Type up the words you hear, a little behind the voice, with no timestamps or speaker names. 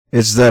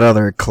It's that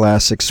other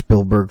classic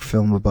Spielberg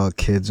film about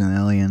kids and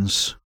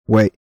aliens.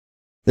 Wait,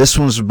 this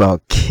one's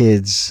about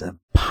kids and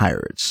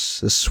pirates.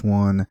 This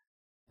one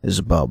is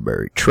about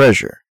buried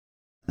treasure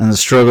and the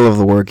struggle of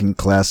the working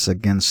class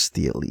against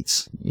the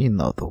elites. You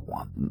know the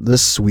one.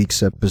 This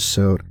week's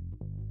episode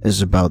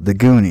is about the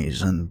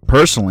Goonies, and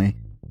personally,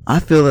 I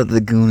feel that the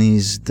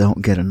Goonies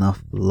don't get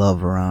enough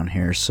love around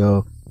here,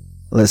 so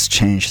let's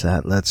change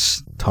that.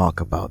 Let's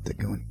talk about the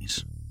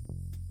Goonies.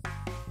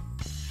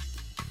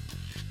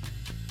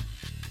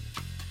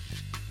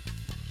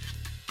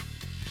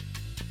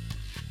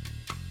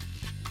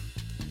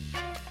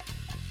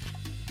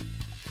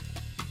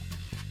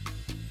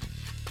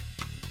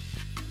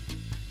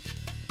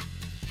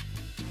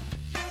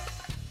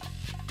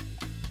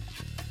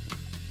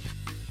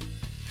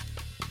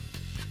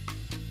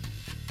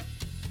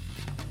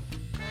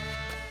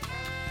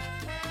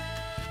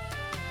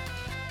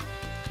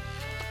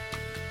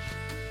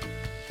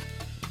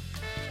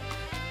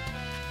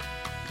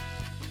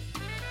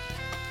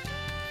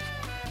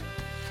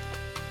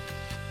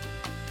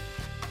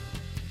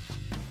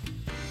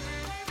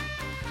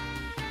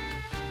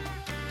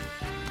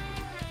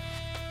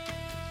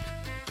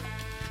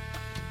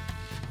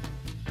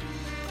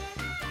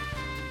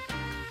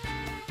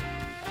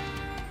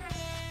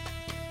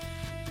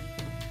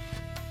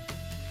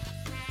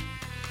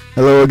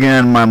 Hello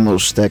again, my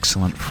most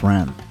excellent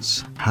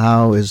friends.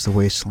 How is the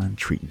wasteland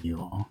treating you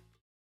all?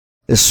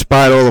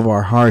 Despite all of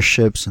our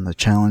hardships and the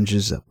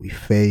challenges that we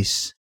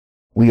face,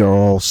 we are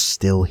all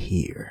still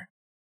here.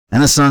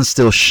 And the sun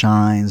still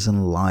shines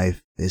and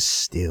life is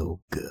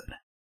still good.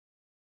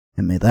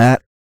 And may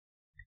that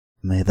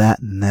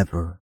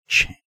never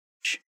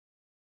change.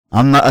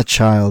 I'm not a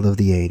child of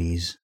the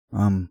 80s.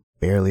 I'm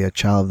barely a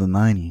child of the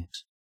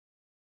 90s.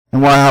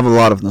 And while I have a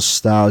lot of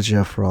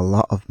nostalgia for a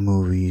lot of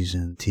movies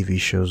and TV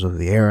shows of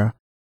the era,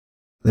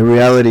 the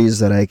reality is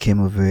that I came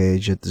of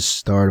age at the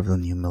start of the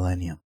new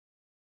millennium.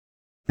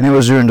 And it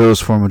was during those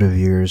formative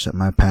years that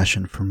my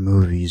passion for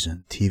movies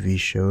and TV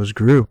shows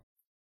grew,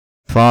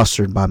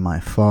 fostered by my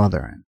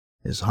father and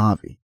his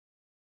hobby.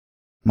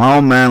 My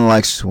old man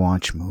likes to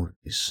watch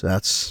movies.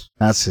 That's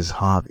his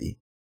hobby.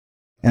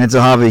 And it's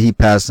a hobby he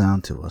passed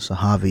down to us, a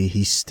hobby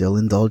he still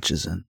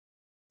indulges in,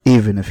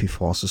 even if he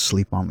falls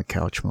asleep on the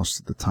couch most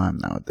of the time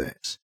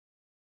nowadays.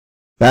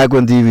 Back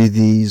when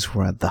DVDs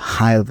were at the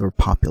height of their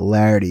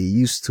popularity, he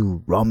used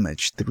to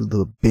rummage through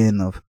the bin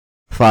of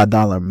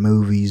 $5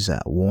 movies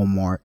at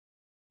Walmart,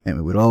 and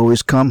we would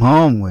always come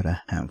home with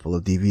a handful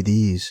of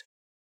DVDs.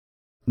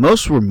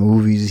 Most were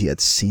movies he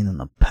had seen in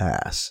the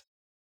past,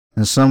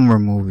 and some were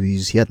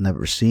movies he had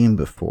never seen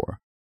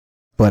before,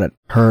 but had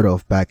heard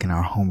of back in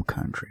our home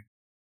country.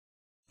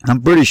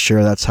 I'm pretty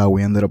sure that's how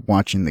we ended up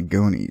watching The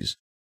Goonies.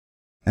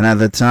 And at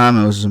the time,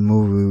 it was a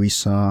movie we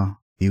saw a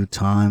few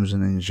times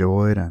and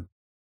enjoyed, and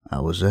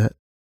that was it.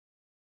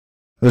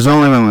 It was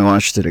only when we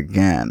watched it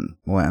again,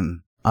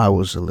 when I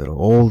was a little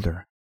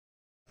older,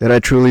 that I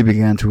truly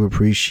began to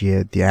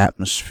appreciate the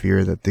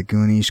atmosphere that the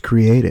Goonies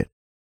created.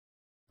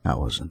 I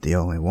wasn't the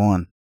only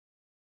one.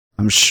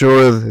 I'm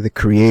sure the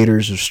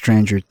creators of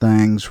Stranger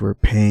Things were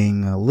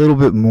paying a little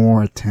bit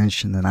more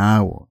attention than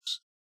I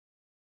was,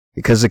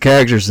 because the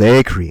characters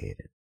they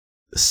created,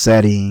 the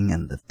setting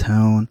and the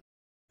tone,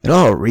 it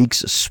all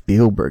reeks of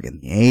Spielberg in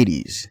the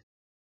 80s.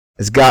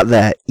 It's got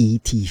that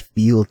E.T.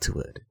 feel to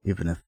it,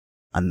 even if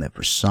I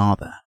never saw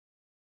that.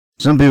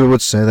 Some people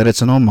would say that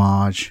it's an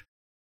homage.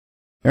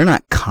 They're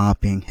not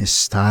copying his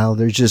style,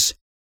 they're just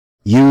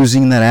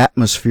using that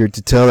atmosphere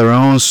to tell their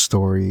own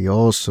story,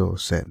 also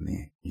set in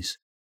the 80s.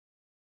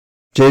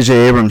 J.J.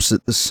 Abrams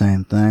did the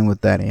same thing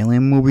with that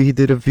Alien movie he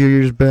did a few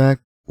years back.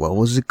 What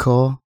was it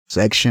called?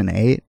 Section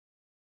 8?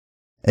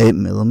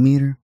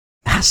 8mm?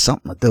 It has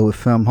something to do with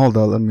film. Hold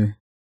on, let me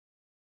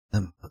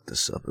look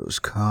this up. It was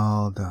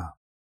called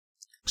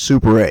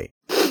Super 8.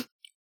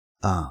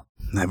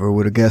 Never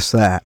would have guessed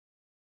that.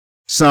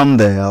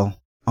 Someday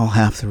I'll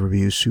have to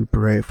review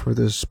Super 8 for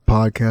this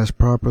podcast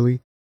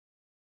properly.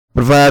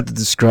 But if I had to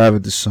describe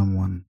it to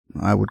someone,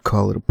 I would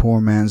call it a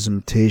poor man's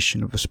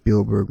imitation of a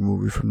Spielberg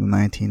movie from the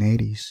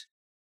 1980s.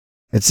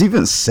 It's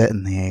even set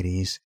in the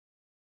 80s,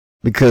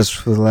 because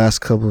for the last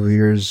couple of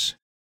years,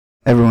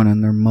 everyone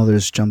and their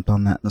mothers jumped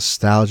on that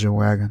nostalgia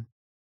wagon.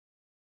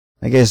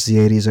 I guess the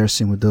 80s are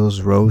seen with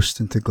those roast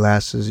into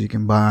glasses you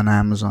can buy on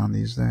Amazon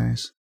these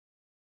days.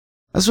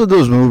 That's what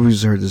those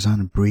movies are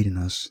designed to breed in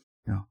us,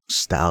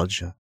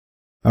 nostalgia.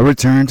 A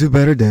return to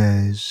better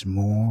days,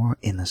 more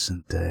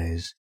innocent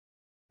days.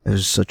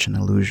 If such an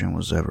illusion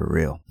was ever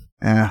real.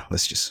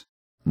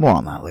 More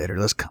on that later,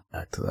 let's come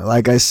back to that.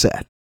 Like I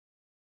said,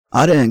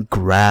 I didn't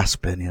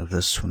grasp any of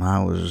this when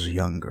I was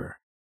younger.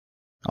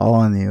 All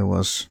I knew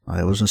was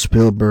it was a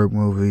Spielberg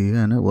movie,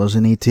 and it was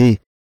an E.T.,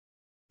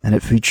 and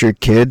it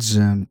featured kids,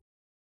 and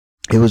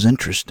it was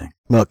interesting.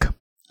 Look,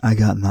 I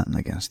got nothing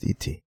against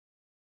E.T.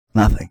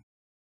 Nothing.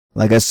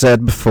 Like I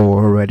said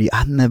before already,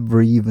 I've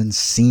never even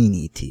seen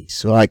E.T.,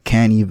 so I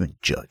can't even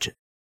judge it.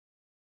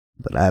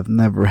 But I've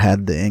never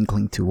had the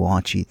inkling to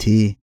watch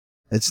E.T.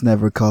 It's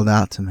never called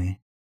out to me.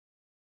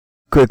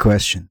 Quick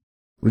question.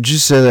 Would you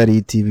say that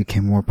E.T.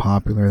 became more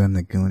popular than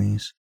the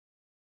Goonies?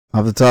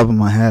 Off the top of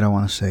my head, I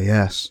want to say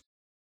yes,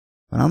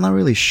 but I'm not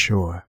really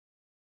sure.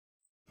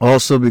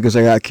 Also, because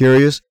I got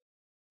curious,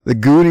 the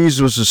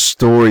Goonies was a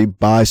story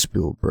by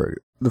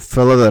Spielberg, the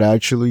fella that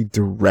actually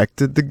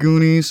directed the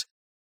Goonies,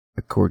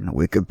 according to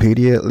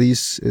Wikipedia at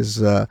least,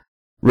 is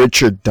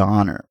Richard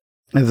Donner.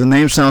 If the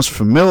name sounds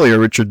familiar,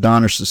 Richard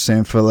Donner's the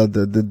same fella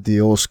that did the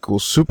old school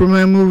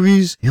Superman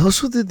movies. He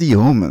also did The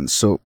Omen,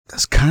 so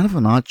that's kind of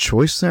an odd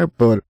choice there,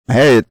 but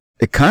hey,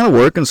 it kind of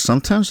works, and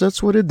sometimes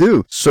that's what it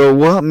do. So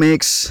what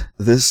makes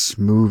this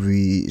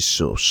movie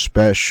so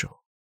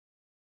special?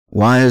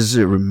 Why is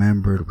it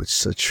remembered with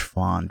such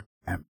fond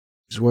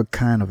memories? What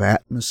kind of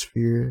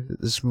atmosphere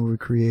did this movie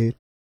create?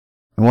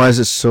 And why is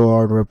it so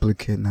hard to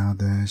replicate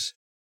nowadays?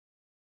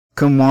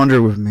 Come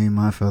wander with me,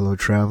 my fellow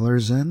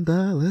travelers, and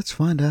let's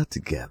find out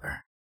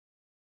together.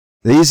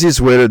 The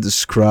easiest way to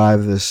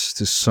describe this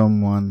to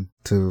someone,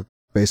 to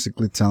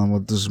basically tell them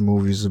what this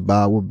movie is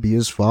about, would be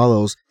as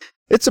follows.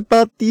 It's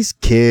about these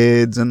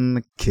kids, and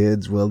the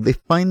kids, well, they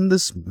find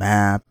this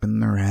map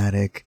in their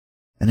attic,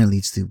 and it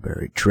leads to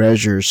buried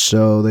treasure,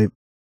 so they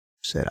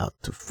set out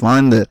to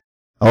find it,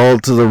 all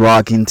to the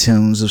rocking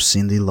tunes of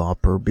Cyndi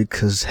Lauper,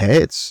 because,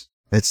 hey, it's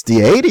the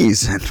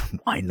 80s, and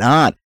why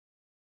not?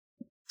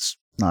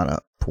 Not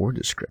a poor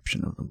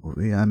description of the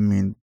movie. I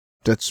mean,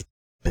 that's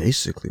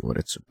basically what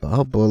it's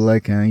about, but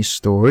like any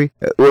story,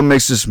 what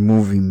makes this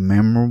movie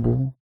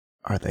memorable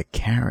are the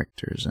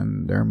characters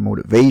and their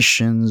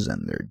motivations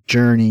and their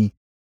journey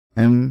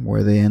and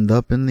where they end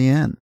up in the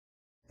end.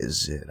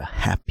 Is it a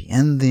happy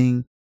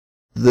ending?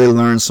 Do they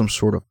learn some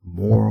sort of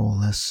moral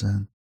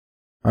lesson?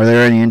 Are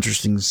there any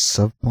interesting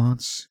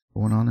subplots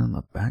going on in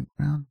the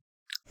background?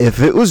 If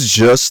it was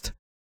just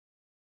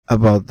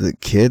about the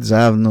kids, I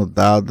have no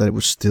doubt that it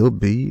would still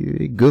be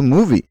a good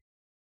movie.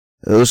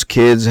 Those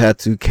kids had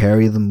to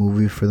carry the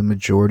movie for the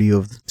majority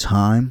of the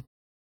time,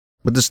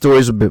 but the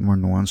story's a bit more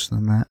nuanced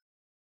than that.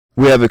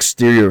 We have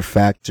exterior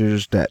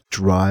factors that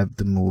drive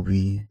the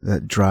movie,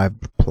 that drive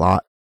the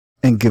plot,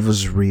 and give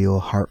us real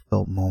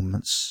heartfelt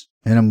moments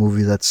in a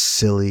movie that's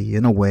silly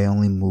in a way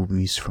only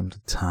movies from the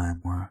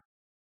time were.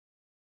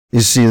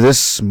 You see,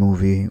 this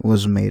movie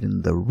was made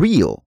in the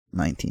real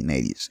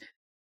 1980s.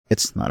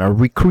 It's not a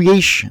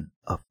recreation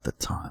of the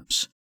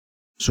times.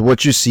 So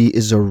what you see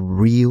is a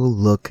real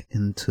look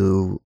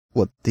into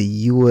what the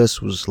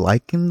US was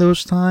like in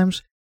those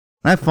times.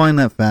 And I find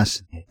that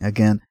fascinating.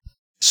 Again,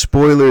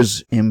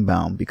 spoilers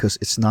inbound because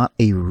it's not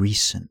a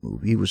recent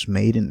movie. It was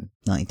made in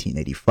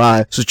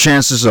 1985. So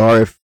chances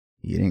are if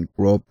you didn't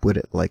grow up with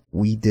it like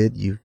we did,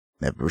 you've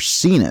never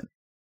seen it.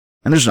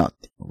 And there's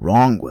nothing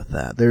wrong with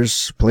that.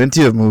 There's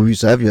plenty of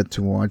movies I've yet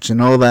to watch, and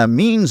all that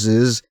means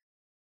is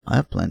I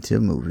have plenty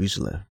of movies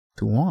left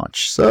to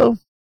watch. So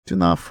do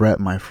not fret,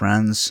 my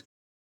friends.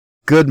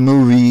 Good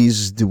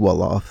movies do a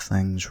lot of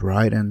things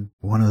right, and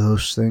one of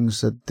those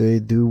things that they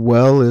do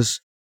well is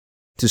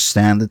to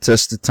stand the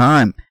test of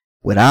time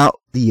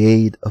without the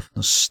aid of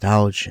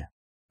nostalgia.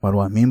 What do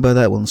I mean by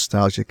that? Well,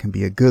 nostalgia can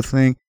be a good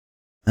thing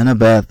and a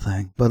bad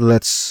thing, but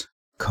let's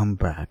come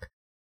back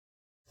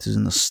to the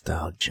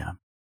nostalgia.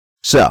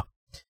 So,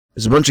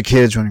 there's a bunch of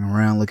kids running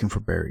around looking for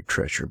buried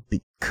treasure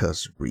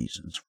because of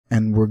reasons,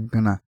 and we're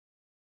gonna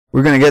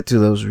get to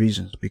those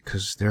reasons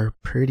because they're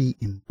pretty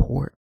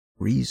important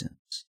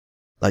reasons.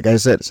 Like I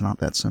said, it's not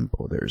that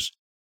simple. There's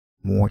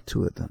more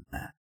to it than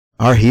that.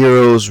 Our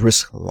heroes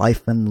risk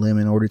life and limb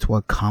in order to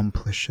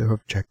accomplish their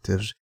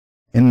objectives,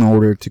 in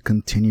order to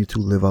continue to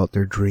live out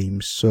their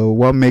dreams. So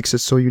what makes it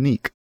so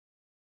unique?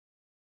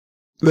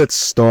 Let's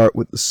start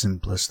with the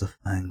simplest of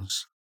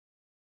things.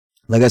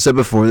 Like I said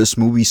before, this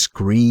movie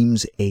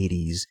screams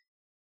 80s.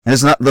 And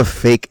it's not the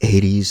fake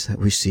 80s that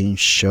we see in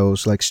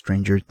shows like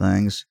Stranger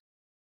Things,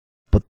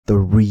 but the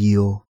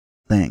real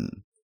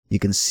thing. You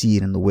can see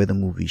it in the way the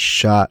movie's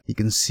shot. You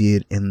can see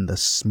it in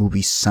the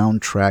movie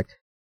soundtrack,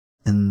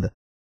 in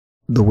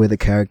the way the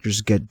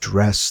characters get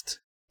dressed,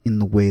 in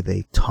the way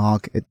they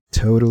talk. It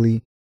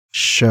totally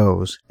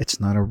shows it's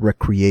not a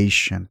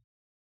recreation.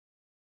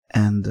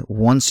 And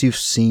once you've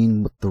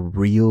seen what the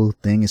real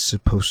thing is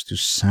supposed to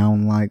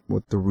sound like,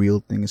 what the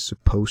real thing is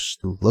supposed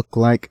to look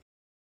like,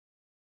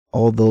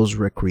 all those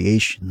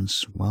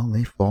recreations, well,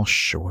 they fall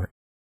short.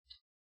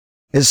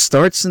 It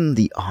starts in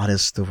the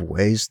oddest of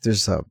ways.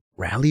 There's a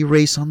rally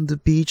race on the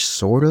beach,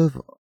 sort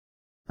of.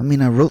 I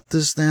mean, I wrote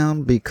this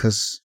down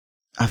because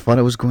I thought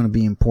it was going to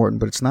be important,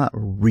 but it's not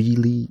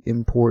really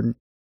important.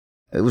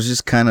 It was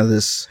just kind of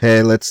this,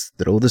 hey, let's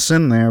throw this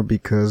in there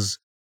because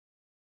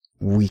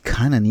we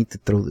kind of need to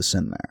throw this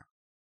in there.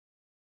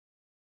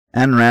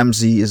 Anne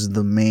Ramsey is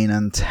the main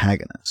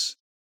antagonist.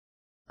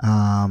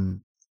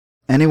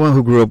 Anyone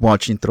who grew up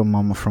watching Throw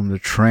Mama from the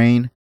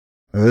Train,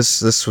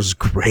 this was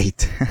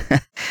great.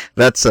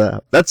 That's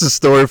a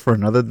story for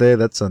another day.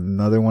 That's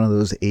another one of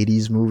those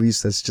 80s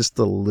movies that's just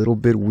a little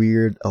bit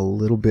weird, a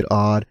little bit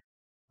odd.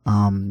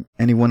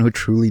 Anyone who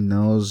truly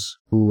knows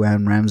who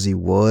Anne Ramsey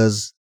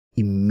was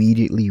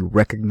immediately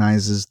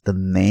recognizes the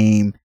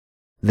name.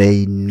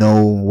 They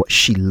know what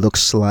she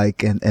looks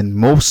like, and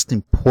most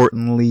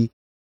importantly,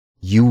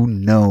 you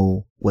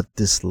know what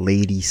this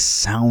lady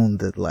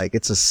sounded like.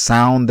 It's a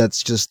sound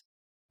that's just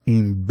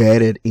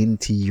embedded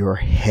into your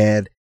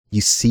head.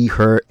 You see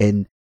her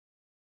and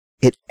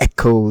it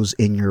echoes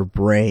in your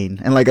brain.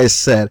 And like I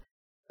said,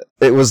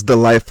 it was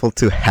delightful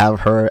to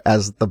have her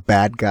as the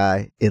bad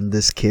guy in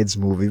this kid's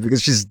movie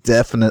because she's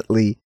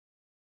definitely,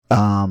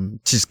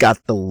 she's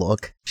got the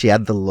look. She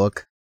had the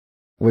look,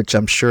 which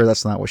I'm sure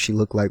that's not what she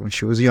looked like when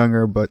she was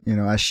younger, but you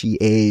know, as she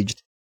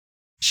aged,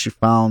 she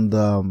found,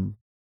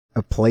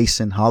 a place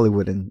in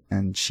Hollywood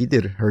and she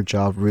did her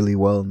job really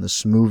well in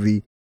this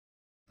movie.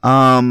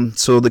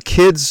 So the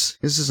kids,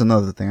 this is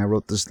another thing. I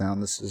wrote this down.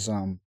 This is,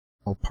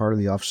 all part of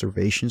the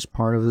observations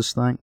part of this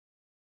thing.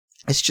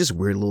 It's just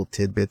weird little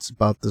tidbits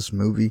about this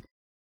movie.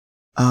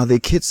 The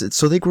kids,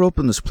 so they grew up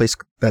in this place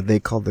that they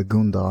call the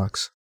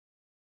Goondocks.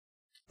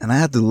 And I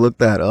had to look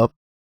that up.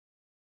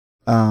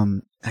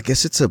 I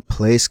guess it's a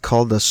place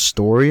called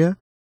Astoria.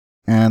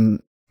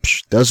 And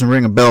doesn't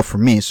ring a bell for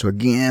me. So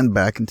again,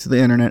 back into the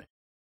internet.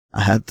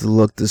 I had to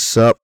look this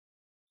up.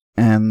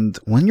 And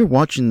when you're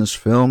watching this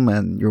film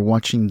and you're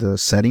watching the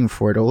setting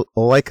for it,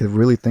 all I could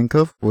really think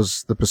of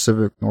was the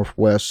Pacific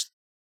Northwest.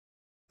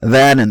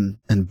 That and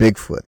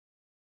Bigfoot.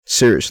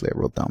 Seriously, I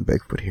wrote down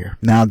Bigfoot here.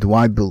 Now, do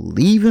I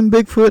believe in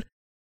Bigfoot?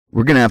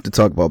 We're going to have to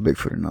talk about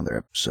Bigfoot in another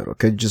episode,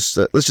 okay? Just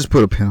let's just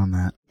put a pin on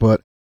that.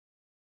 But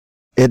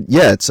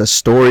it's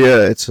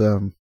Astoria. It's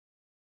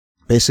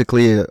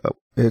basically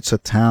it's a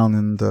town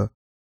in the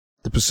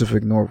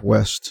Pacific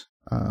Northwest,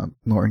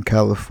 Northern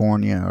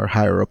California, or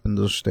higher up in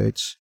those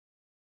states.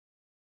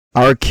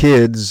 Our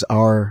kids,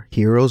 our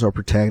heroes, our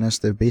protagonists,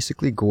 they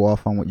basically go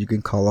off on what you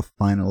can call a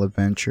final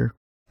adventure.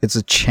 It's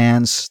a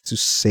chance to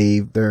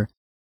save their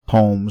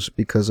homes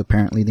because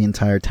apparently the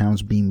entire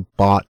town's being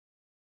bought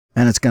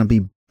and it's going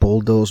to be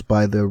bulldozed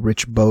by the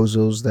rich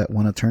bozos that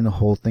want to turn the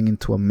whole thing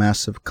into a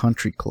massive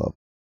country club.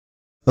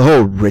 The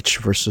whole rich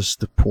versus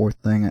the poor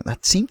thing,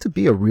 that seemed to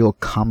be a real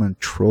common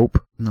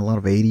trope in a lot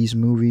of 80s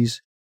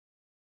movies.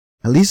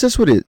 At least that's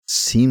what it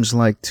seems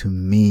like to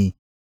me.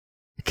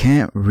 I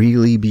can't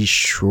really be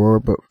sure,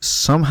 but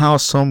somehow,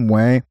 some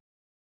way,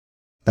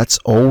 that's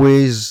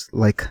always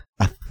like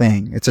a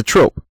thing. It's a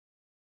trope,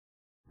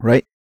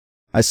 right?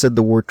 I said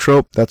the word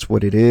trope, that's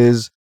what it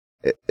is.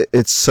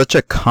 It's such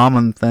a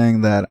common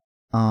thing that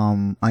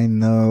I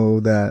know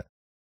that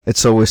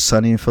It's Always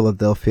Sunny in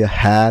Philadelphia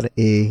had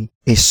a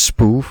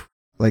spoof,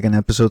 like an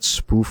episode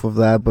spoof of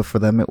that, but for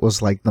them it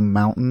was like The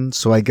Mountain.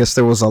 So I guess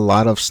there was a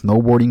lot of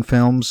snowboarding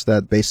films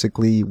that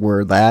basically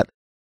were that.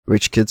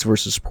 Rich kids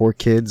versus poor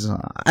kids.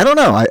 I don't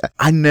know.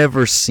 I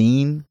never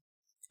seen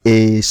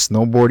a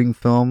snowboarding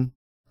film,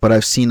 but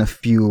I've seen a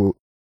few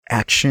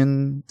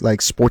action,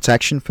 like sports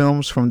action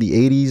films from the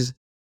 80s.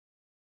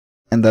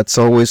 And that's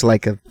always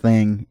like a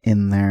thing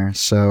in there.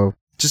 So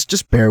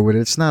just bear with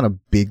it. It's not a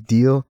big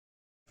deal,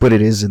 but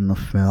it is in the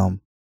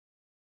film.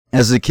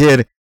 As a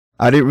kid,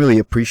 I didn't really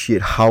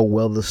appreciate how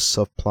well the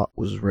subplot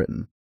was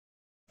written.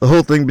 The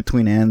whole thing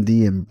between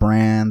Andy and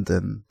Brand,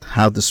 and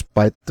how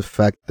despite the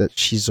fact that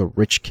she's a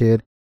rich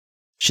kid,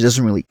 she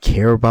doesn't really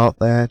care about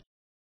that.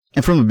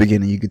 And from the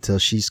beginning you could tell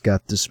she's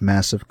got this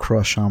massive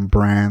crush on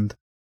Brand.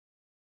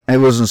 It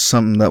wasn't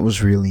something that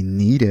was really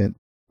needed,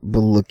 but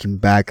looking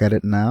back at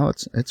it now,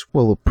 it's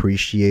well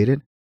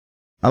appreciated.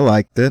 I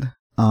liked it.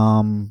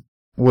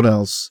 What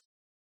else?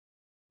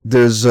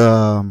 There's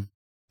oh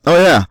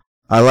yeah,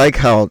 I like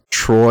how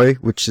Troy,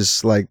 which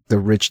is like the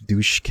rich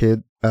douche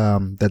kid,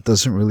 that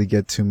doesn't really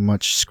get too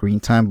much screen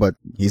time, but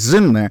he's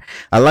in there.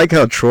 I like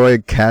how Troy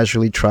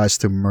casually tries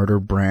to murder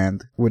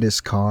Brand with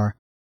his car.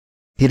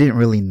 He didn't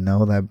really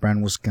know that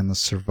Brand was gonna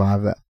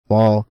survive that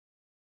fall.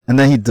 And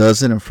then he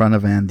does it in front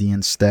of Andy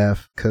and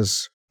Steph,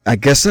 cause I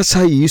guess that's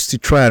how you used to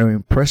try to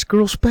impress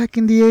girls back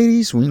in the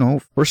 80s, you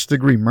know, first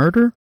degree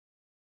murder.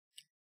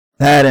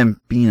 That and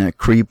being a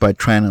creep by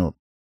trying to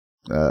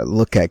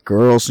look at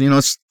girls, you know,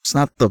 it's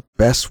not the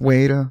best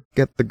way to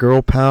get the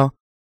girl pal.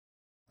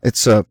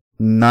 It's a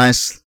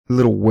nice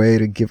little way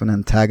to give an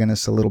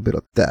antagonist a little bit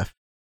of depth.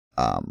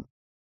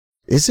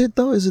 Is it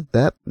though? Is it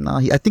that? No,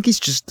 I think he's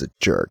just a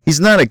jerk. He's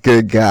not a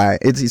good guy.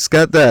 He's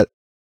got that.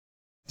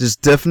 There's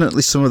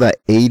definitely some of that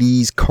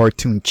 80s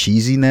cartoon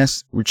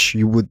cheesiness, which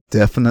you would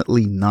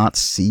definitely not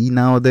see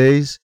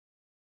nowadays.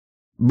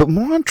 But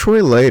more on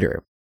Troy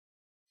later.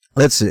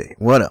 Let's see,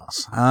 what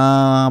else?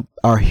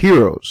 Our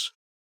heroes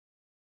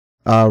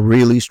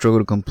really struggle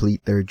to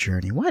complete their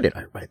journey. Why did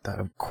I write that?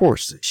 Of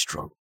course they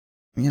struggle.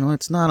 You know,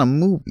 it's not a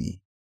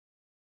movie.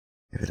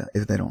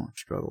 If they don't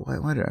struggle,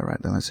 why did I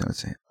write that? Let's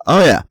see.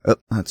 Oh yeah,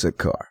 that's a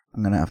car.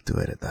 I'm gonna have to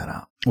edit that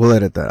out. We'll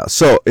edit that out.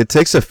 So it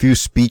takes a few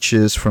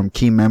speeches from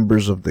key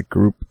members of the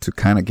group to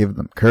kind of give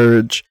them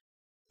courage,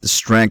 the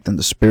strength, and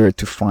the spirit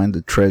to find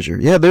the treasure.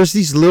 Yeah, there's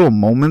these little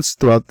moments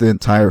throughout the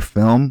entire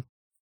film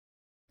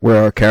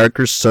where our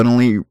characters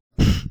suddenly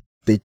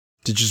they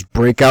just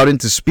break out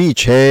into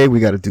speech. Hey, we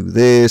got to do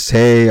this.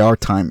 Hey, our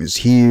time is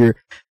here.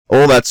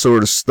 All that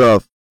sort of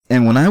stuff.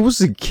 And when I was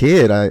a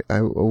kid, I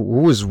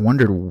always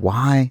wondered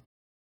why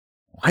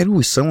do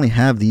we suddenly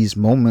have these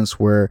moments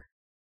where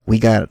we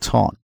gotta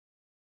talk?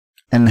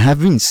 And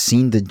having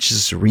seen it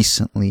just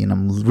recently, and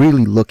I'm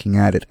really looking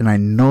at it, and I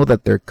know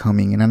that they're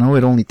coming, and I know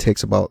it only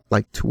takes about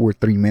like 2 or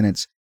 3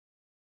 minutes.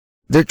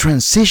 Their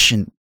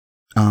transition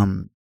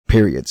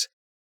periods.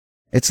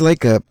 It's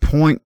like a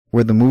point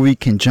where the movie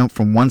can jump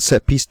from one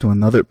set piece to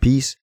another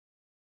piece.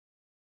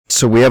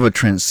 So we have a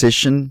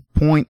transition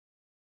point,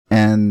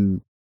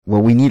 and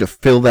well, we need to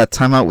fill that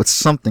time out with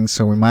something,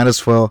 so we might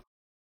as well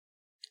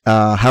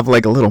have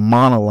like a little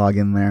monologue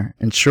in there.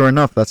 And sure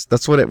enough,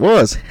 that's what it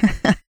was.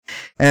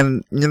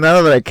 And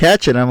now that I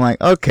catch it, I'm like,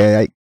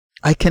 okay,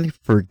 I can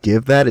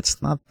forgive that. It's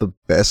not the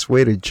best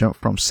way to jump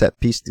from set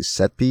piece to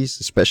set piece,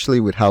 especially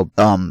with how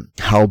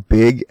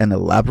big and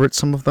elaborate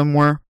some of them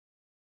were.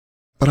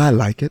 But I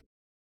like it.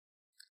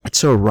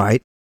 It's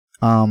alright.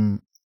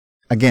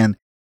 Again,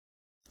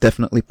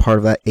 definitely part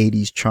of that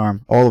 80s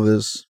charm. All of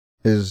this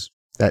is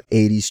that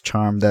 80s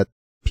charm that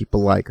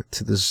people like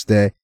to this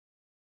day.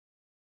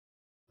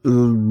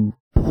 I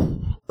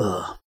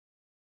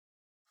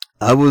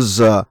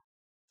was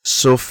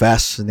so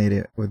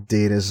fascinated with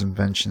Data's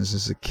inventions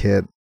as a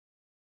kid.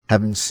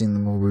 Having seen the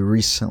movie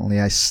recently,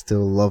 I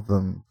still love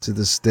them to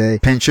this day.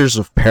 Pinchers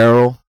of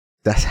Peril,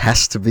 that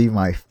has to be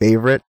my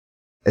favorite.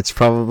 It's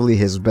probably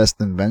his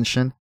best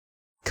invention.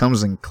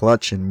 Comes in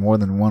clutch in more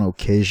than one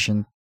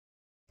occasion.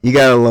 You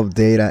gotta love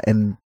Data.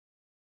 And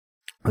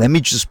let me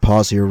just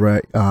pause here,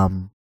 right?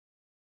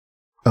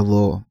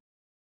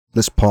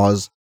 Let's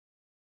pause.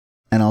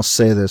 And I'll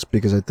say this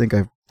because I think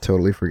I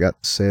totally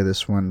forgot to say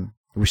this when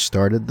we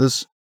started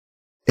this.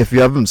 If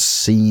you haven't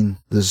seen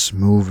this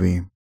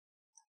movie,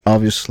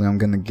 obviously I'm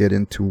gonna get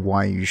into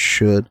why you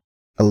should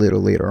a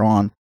little later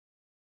on.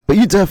 But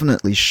you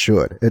definitely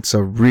should. It's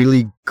a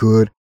really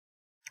good,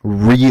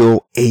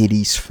 real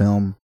 80s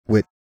film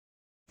with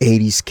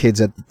 80s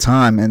kids at the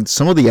time. And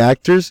some of the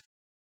actors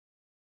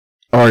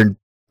are,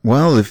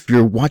 well, if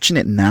you're watching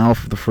it now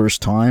for the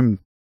first time,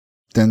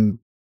 then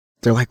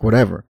they're like,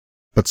 whatever.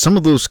 But some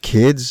of those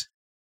kids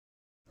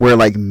were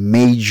like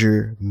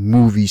major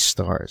movie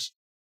stars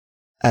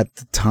at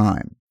the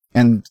time.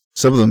 And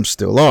some of them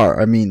still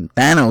are. I mean,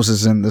 Thanos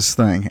is in this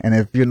thing. And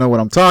if you know what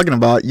I'm talking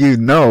about, you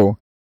know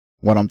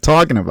what I'm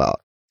talking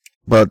about.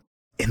 But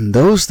in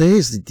those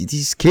days,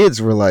 these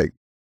kids were like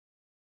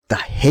the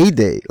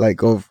heyday,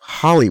 like, of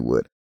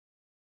Hollywood.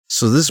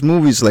 So this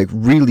movie's like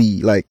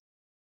really like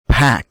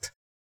packed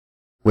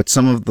with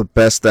some of the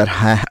best that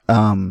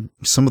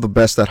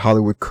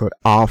Hollywood could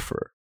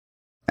offer.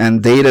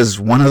 And Data's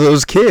one of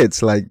those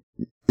kids. Like,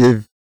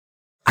 if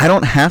I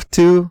don't have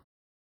to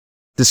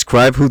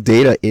describe who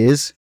Data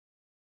is,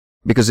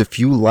 because if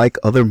you like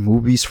other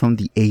movies from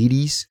the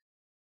 80s,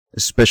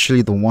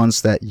 especially the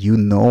ones that you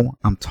know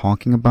I'm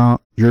talking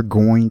about, you're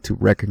going to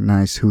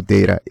recognize who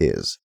Data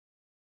is.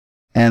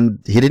 And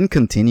he didn't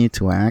continue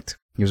to act.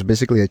 He was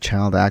basically a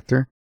child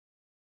actor.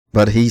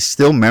 But he's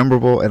still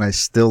memorable, and I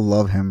still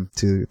love him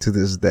to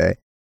this day.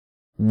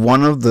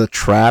 One of the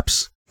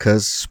traps,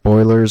 because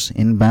spoilers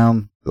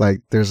inbound,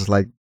 like, there's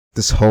like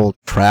this whole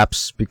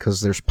traps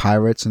because there's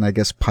pirates, and I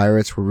guess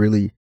pirates were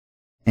really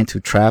into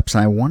traps.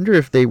 And I wonder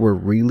if they were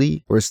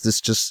really, or is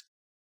this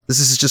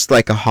is just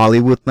like a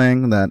Hollywood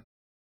thing that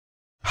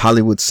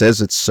Hollywood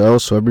says it's so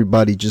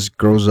everybody just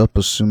grows up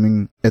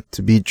assuming it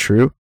to be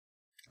true.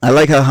 I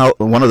like how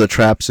one of the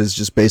traps is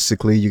just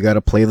basically you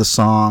gotta play the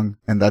song,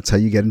 and that's how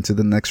you get into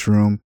the next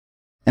room.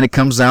 And it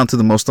comes down to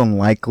the most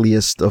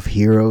unlikeliest of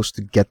heroes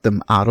to get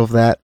them out of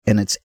that, and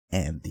it's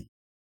Andy.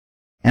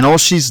 And all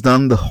she's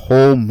done the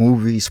whole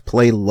movie is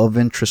play love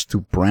interest to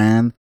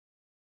Bran.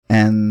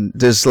 And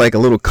there's like a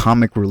little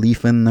comic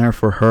relief in there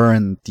for her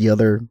and the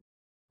other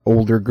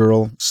older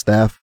girl,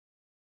 Steph.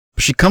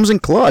 She comes in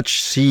clutch.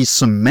 She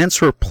cements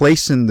her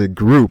place in the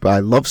group. I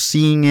love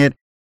seeing it.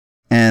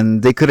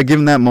 And they could have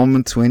given that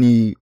moment to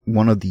any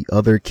one of the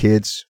other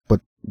kids,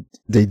 but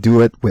they do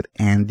it with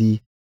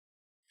Andy.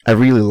 I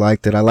really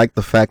liked it. I like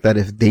the fact that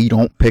if they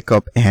don't pick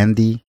up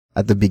Andy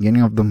at the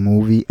beginning of the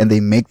movie and they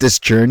make this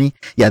journey,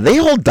 yeah, they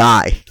all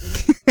die.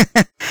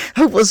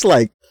 I was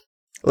like,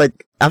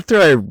 after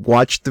I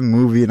watched the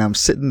movie and I'm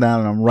sitting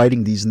down and I'm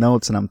writing these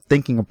notes and I'm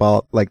thinking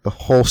about like the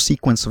whole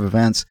sequence of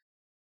events,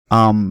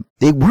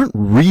 they weren't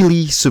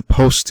really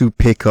supposed to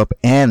pick up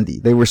Andy.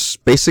 It was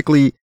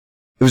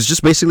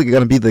just basically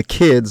going to be the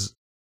kids,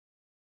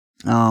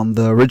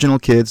 the original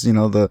kids, you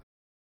know, the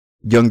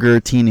younger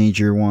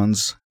teenager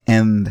ones,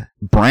 and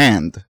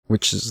Brand,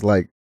 which is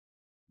like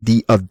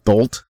the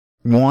adult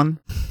one.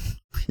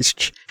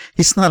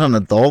 He's not an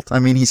adult. I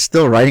mean, he's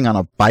still riding on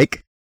a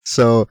bike.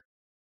 So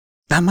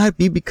that might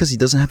be because he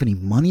doesn't have any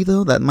money,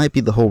 though. That might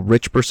be the whole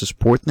rich versus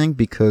poor thing,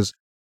 because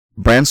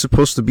Brand's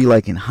supposed to be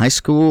like in high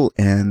school,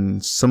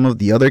 and some of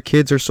the other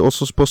kids are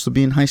also supposed to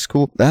be in high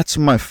school. That's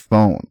my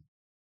phone.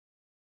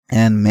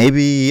 And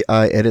maybe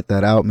I edit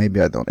that out, maybe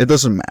I don't. It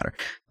doesn't matter.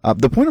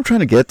 The point I'm trying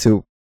to get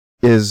to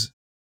is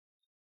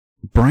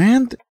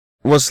Brand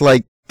was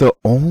like the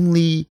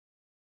only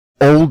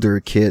older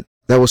kid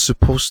that was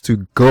supposed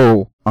to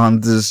go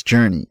on this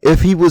journey.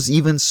 If he was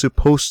even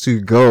supposed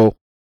to go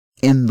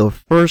in the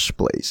first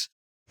place.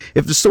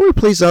 if the story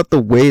plays out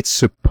the way it's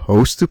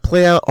supposed to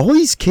play out, all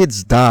these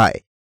kids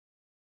die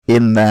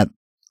in that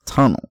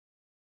tunnel.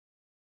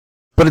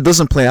 But it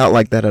doesn't play out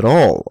like that at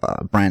all.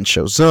 Bran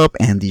shows up,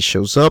 Andy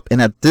shows up,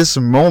 and at this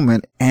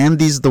moment,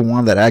 Andy's the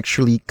one that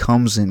actually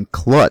comes in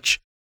clutch.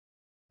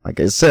 Like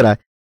I said,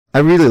 I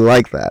really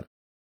like that.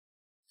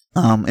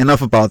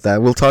 Enough about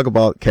that. We'll talk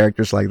about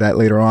characters like that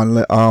later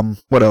on.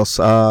 What else?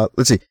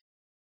 Let's see.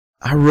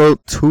 I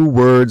wrote 2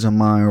 words on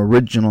my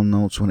original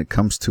notes when it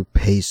comes to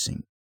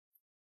pacing.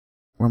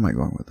 Where am I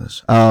going with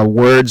this?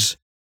 Words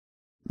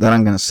that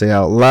I'm gonna say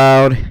out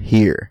loud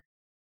here.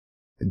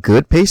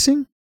 Good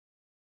pacing?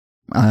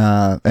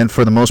 And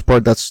for the most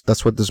part,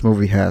 that's what this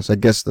movie has. I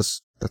guess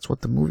that's what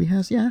the movie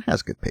has. Yeah, it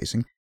has good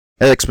pacing.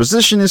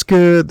 Exposition is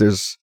good.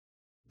 There's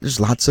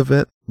lots of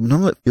it.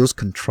 None of it feels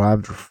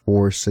contrived or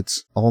forced.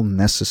 It's all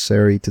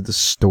necessary to the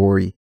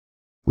story.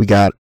 We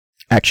got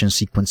action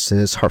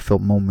sequences,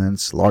 heartfelt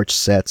moments, large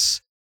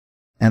sets,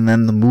 and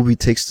then the movie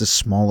takes the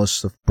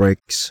smallest of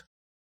breaks.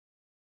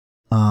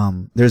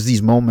 There's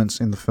these moments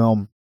in the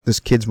film, this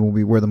kids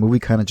movie, where the movie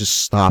kind of just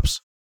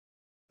stops,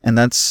 and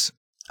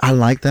I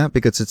like that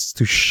because it's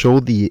to show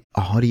the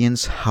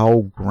audience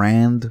how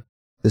grand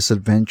this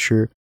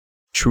adventure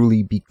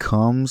truly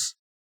becomes.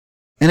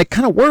 And it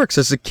kind of works.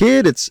 As a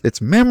kid, it's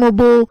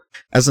memorable.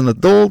 As an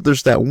adult,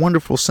 there's that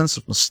wonderful sense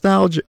of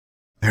nostalgia.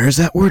 There's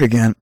that word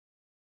again.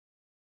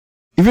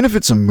 Even if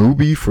it's a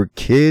movie for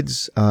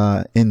kids,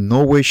 in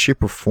no way,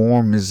 shape, or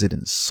form is it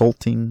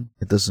insulting.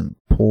 It doesn't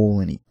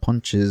pull any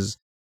punches.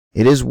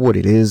 It is what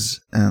it is,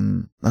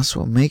 and that's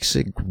what makes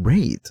it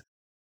great.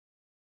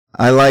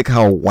 I like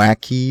how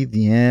wacky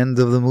the end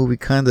of the movie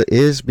kind of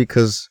is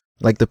because,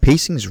 like, the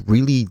pacing's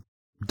really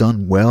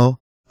done well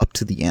up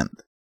to the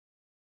end.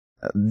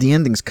 The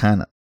ending's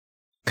kind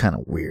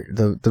of weird.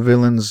 The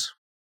villains,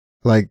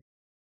 like,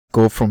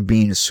 go from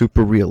being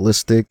super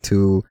realistic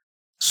to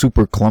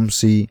super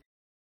clumsy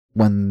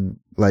when,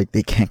 like,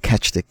 they can't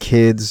catch the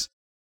kids.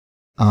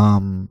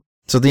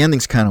 So the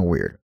ending's kind of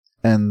weird.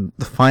 And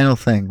the final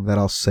thing that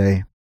I'll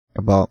say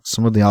about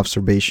some of the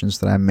observations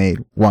that I made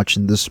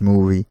watching this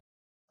movie,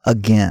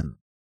 again,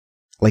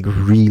 like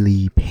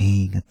really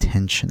paying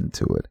attention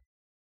to it.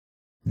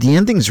 The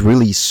ending's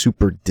really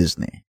super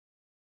Disney.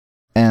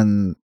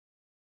 And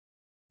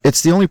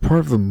it's the only part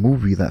of the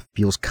movie that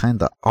feels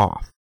kinda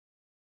off.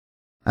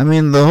 I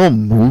mean, the whole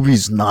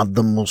movie's not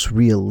the most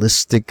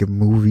realistic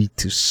movie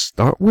to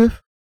start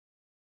with,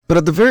 but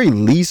at the very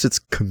least, it's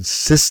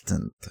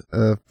consistent,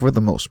 for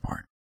the most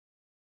part.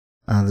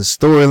 The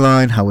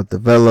storyline, how it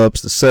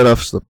develops, the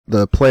setups,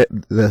 the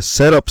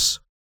setups,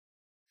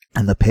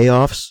 and the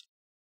payoffs.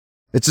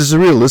 It's as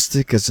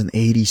realistic as an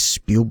 80s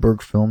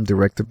Spielberg film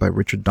directed by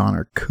Richard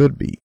Donner could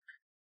be.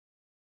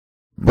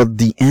 But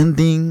the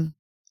ending,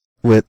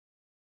 with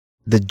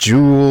the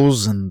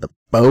jewels and the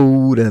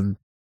boat and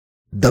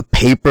the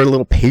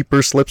little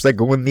paper slips that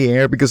go in the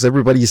air because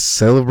everybody's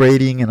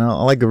celebrating, and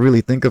all I could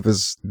really think of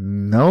is,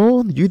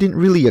 no, you didn't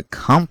really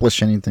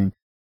accomplish anything.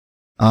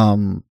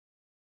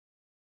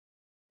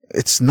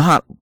 It's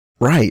not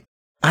right.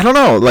 I don't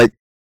know, like,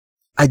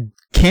 I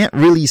can't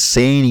really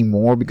say any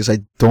more because I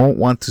don't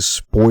want to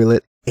spoil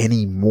it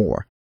any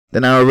more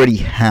than I already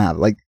have.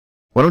 Like,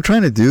 what I'm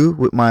trying to do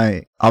with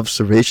my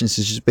observations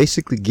is just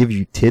basically give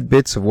you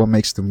tidbits of what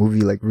makes the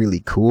movie, like,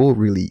 really cool,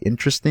 really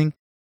interesting,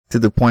 to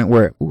the point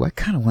where, ooh, I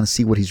kind of want to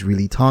see what he's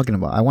really talking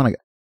about. I want to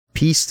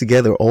piece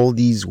together all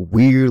these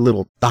weird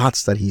little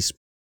dots that he's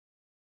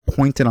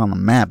pointed on the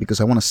map because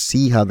I want to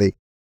see how they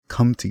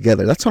come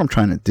together. That's what I'm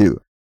trying to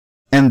do.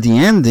 And the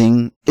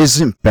ending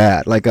isn't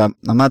bad. Like, I'm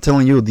not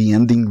telling you the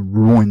ending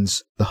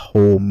ruins the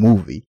whole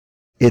movie.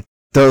 It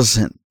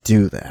doesn't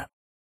do that.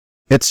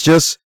 It's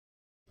just,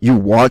 you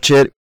watch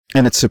it,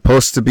 and it's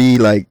supposed to be,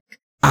 like,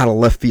 out of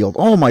left field.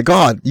 Oh my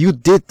god, you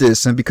did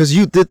this, and because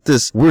you did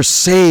this, we're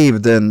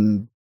saved,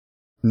 and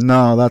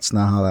no, that's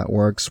not how that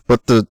works.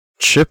 But the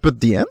chip at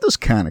the end is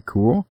kind of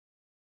cool.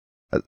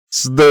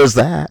 So there's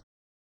that.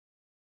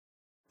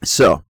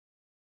 So,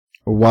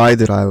 why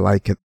did I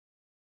like it?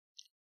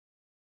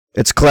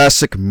 It's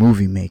classic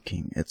movie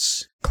making.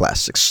 It's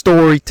classic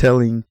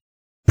storytelling,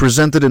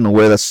 presented in a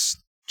way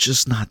that's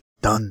just not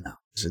done now.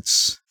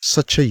 It's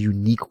such a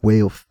unique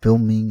way of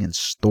filming and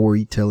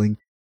storytelling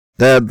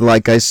that,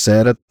 like I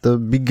said at the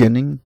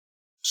beginning,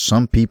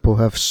 some people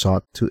have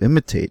sought to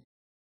imitate,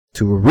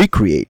 to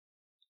recreate.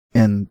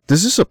 And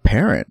this is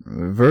apparent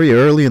very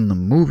early in the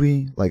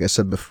movie. Like I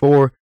said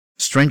before,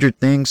 Stranger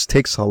Things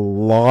takes a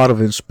lot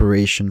of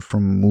inspiration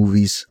from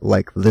movies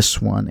like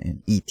this one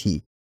and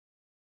E.T.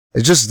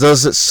 It just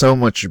does it so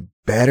much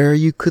better,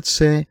 you could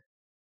say,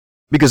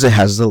 because it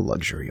has the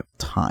luxury of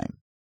time.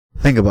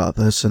 Think about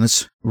this, and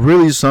it's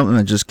really something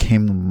that just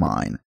came to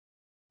mind.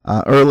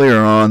 Earlier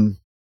on,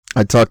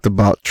 I talked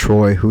about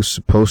Troy, who's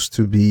supposed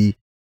to be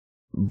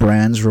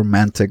Bran's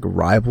romantic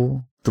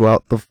rival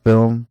throughout the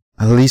film.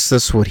 At least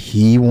that's what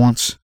he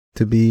wants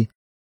to be.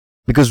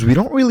 Because we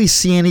don't really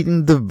see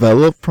anything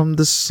develop from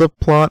this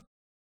subplot.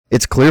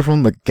 It's clear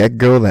from the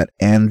get-go that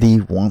Andy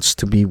wants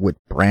to be with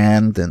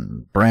Bran,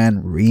 and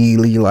Bran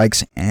really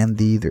likes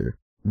Andy. They're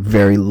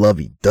very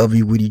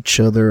lovey-dovey with each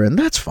other, and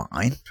that's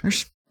fine.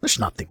 There's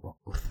nothing wrong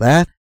with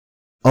that.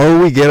 All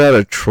we get out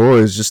of Troy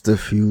is just a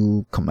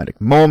few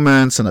comedic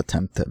moments, an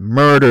attempted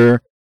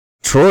murder.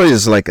 Troy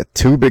is like a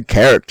too-big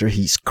character.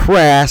 He's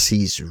crass,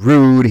 he's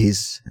rude,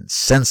 he's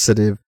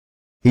insensitive.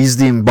 He's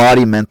the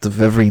embodiment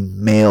of every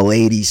male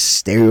 80s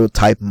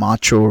stereotype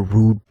macho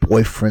rude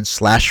boyfriend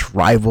 /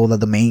 rival that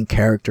the main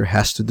character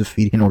has to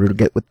defeat in order to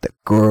get with the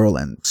girl,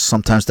 and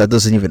sometimes that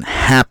doesn't even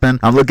happen.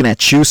 I'm looking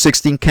at you,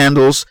 16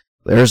 Candles.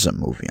 There's a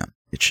movie I'm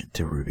itching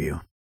to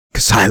review.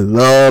 'Cause I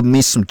love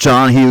me some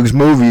John Hughes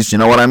movies, you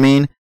know what I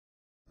mean?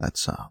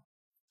 That's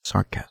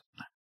sarcasm.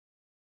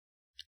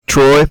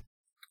 Troy,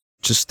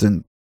 just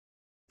in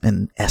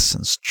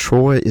essence,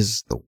 Troy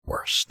is the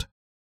worst.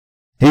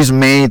 He's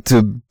made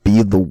to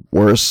be the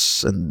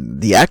worst,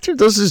 and the actor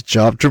does his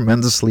job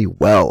tremendously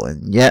well,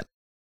 and yet,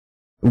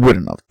 with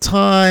enough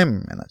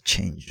time, and a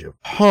change of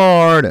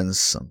heart, and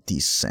some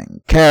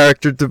decent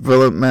character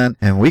development,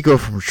 and we go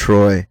from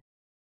Troy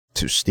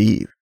to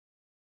Steve.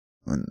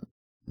 And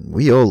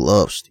we all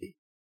love Steve.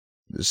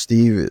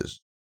 Steve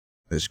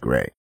is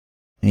great.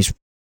 He's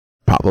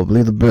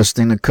probably the best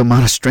thing to come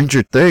out of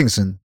Stranger Things,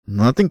 and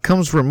nothing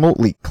comes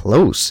remotely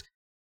close.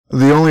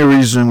 The only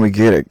reason we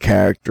get a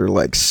character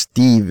like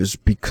Steve is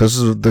because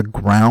of the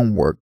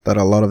groundwork that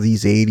a lot of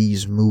these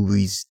 80s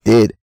movies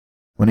did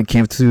when it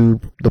came to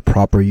the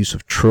proper use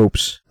of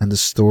tropes and the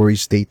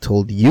stories they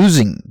told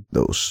using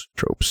those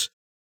tropes.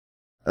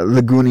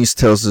 The Goonies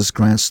tells this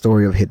grand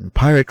story of hidden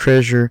pirate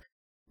treasure.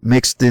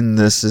 Mixed in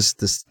this is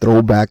this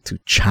throwback to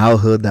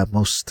childhood that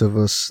most of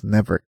us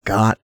never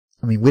got.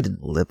 I mean, we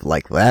didn't live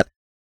like that.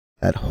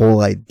 That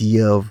whole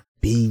idea of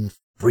being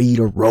free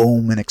to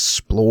roam and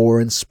explore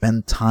and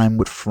spend time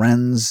with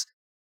friends.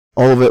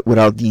 All of it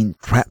without the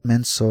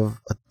entrapments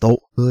of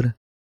adulthood.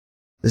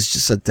 There's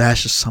just a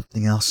dash of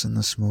something else in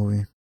this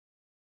movie.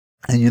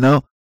 And you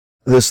know,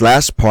 this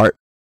last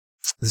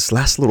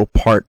little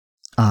part,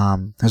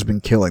 has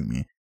been killing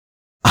me.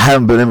 I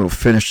haven't been able to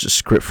finish the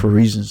script for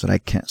reasons that I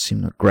can't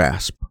seem to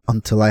grasp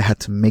until I had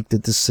to make the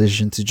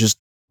decision to just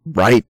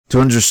write,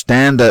 to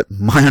understand that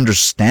my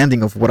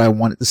understanding of what I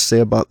wanted to say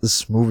about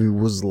this movie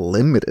was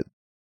limited.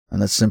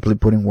 And that simply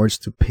putting words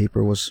to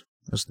paper was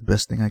the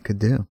best thing I could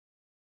do.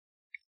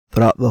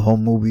 Throughout the whole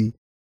movie,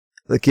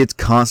 the kids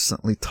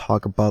constantly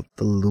talk about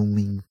the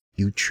looming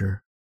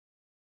future.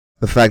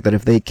 The fact that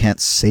if they can't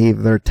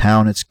save their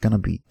town, it's gonna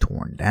be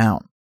torn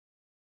down.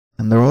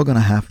 And they're all gonna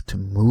have to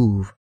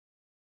move.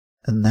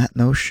 And that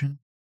notion,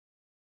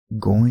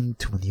 going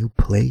to a new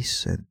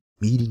place and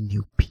meeting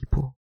new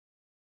people,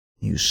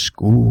 new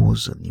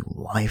schools, a new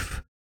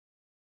life,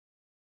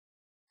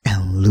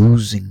 and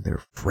losing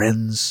their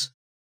friends,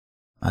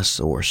 that's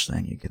the worst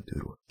thing you can do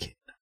to a kid.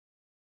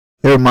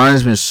 It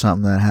reminds me of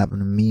something that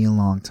happened to me a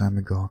long time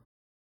ago.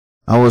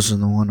 I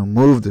wasn't the one who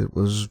moved. It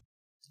was a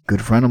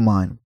good friend of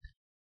mine.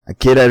 A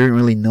kid I didn't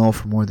really know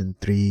for more than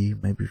 3,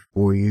 maybe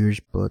 4 years,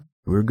 but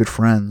we were good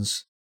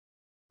friends.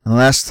 And the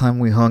last time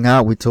we hung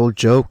out, we told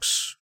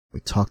jokes.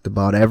 We talked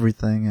about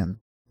everything and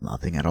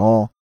nothing at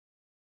all.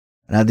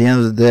 And at the end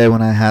of the day,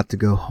 when I had to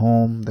go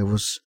home, there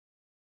was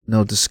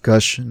no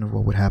discussion of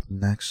what would happen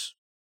next.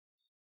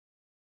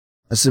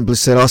 I simply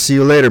said, "I'll see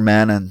you later,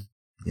 man," and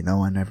you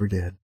know, I never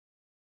did.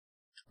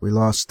 We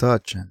lost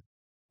touch, and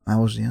that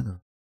was the end of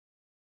it.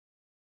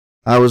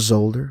 I was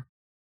older.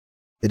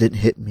 It didn't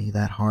hit me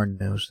that hard in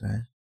those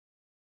days.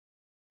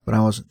 But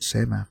I wasn't the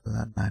same after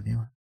that night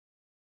anyway.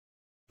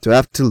 To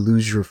have to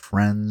lose your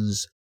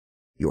friends,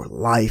 your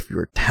life,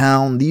 your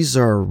town, these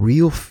are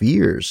real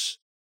fears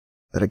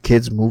that a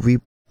kid's movie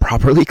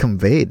properly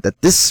conveyed,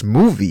 that this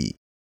movie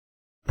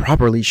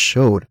properly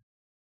showed.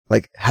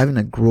 Like having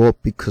to grow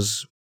up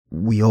because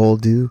we all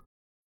do.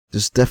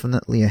 There's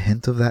definitely a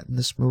hint of that in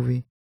this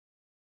movie.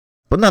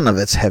 But none of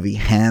it's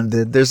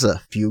heavy-handed. There's a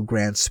few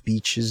grand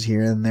speeches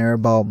here and there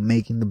about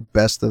making the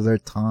best of their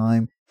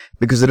time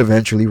because it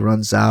eventually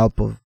runs out,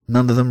 but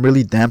none of them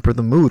really damper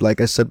the mood.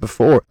 Like I said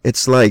before,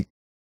 it's like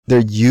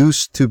they're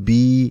used to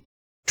be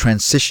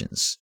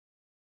transitions.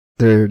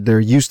 They're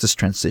used as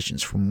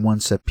transitions from one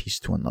set piece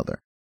to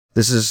another.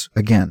 This is,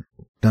 again,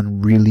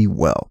 done really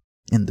well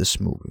in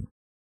this movie.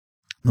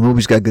 The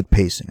movie's got good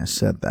pacing, I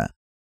said that.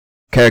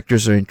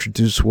 Characters are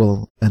introduced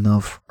well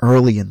enough,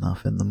 early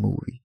enough in the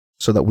movie,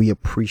 so that we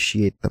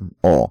appreciate them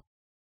all.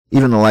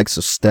 Even the likes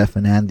of Steph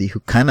and Andy,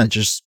 who kind of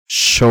just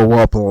show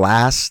up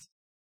last,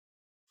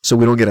 so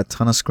we don't get a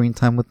ton of screen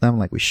time with them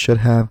like we should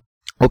have.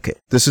 Okay,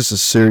 this is a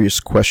serious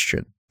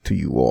question to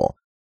you all,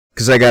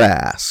 because I gotta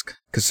ask.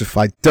 Because if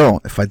I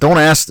don't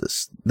ask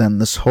this, then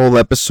this whole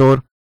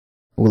episode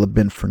will have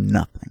been for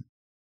nothing.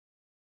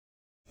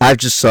 I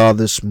just saw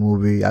this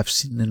movie. I've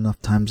seen it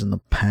enough times in the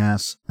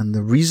past. And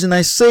the reason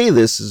I say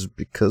this is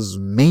because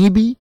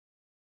maybe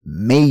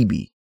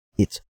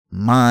it's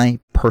my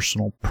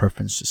personal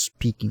preferences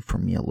speaking for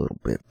me a little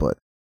bit. But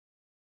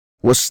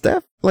was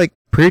Steph like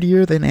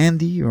prettier than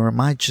Andy, or am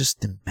I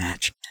just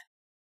imagining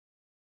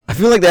it? I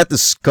feel like they had to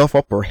scuff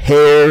up her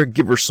hair,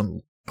 give her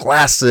some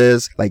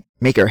glasses, like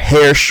make her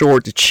hair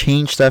short to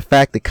change that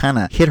fact, to kind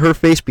of hit her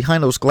face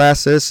behind those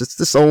glasses. It's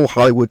this old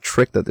Hollywood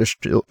trick that they're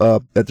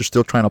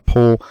still trying to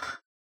pull.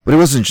 But it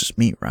wasn't just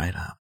me, right?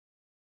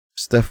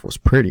 Steph was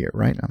prettier,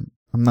 right?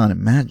 I'm not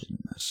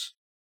imagining this,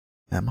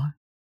 am I?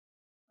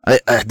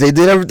 They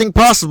did everything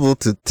possible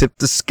to tip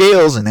the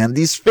scales in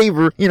Andy's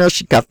favor. You know,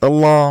 she got the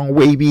long,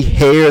 wavy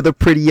hair, the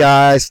pretty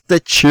eyes, the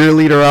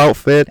cheerleader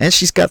outfit, and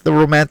she's got the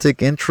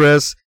romantic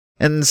interest.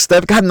 And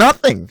Steph got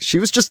nothing. She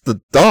was just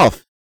the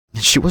duff.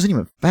 And she wasn't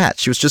even fat.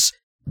 She was just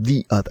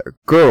the other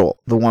girl,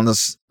 the one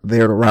that's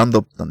there to round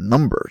up the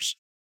numbers.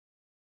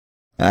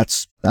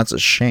 That's a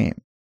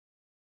shame.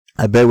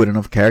 I bet with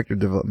enough character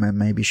development,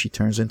 maybe she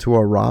turns into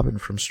a Robin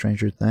from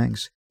Stranger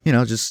Things. You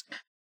know, just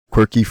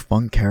quirky,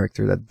 fun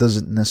character that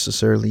doesn't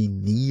necessarily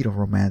need a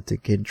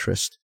romantic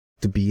interest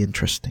to be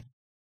interesting.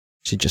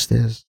 She just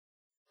is.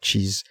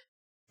 She's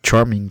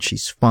charming,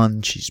 she's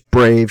fun, she's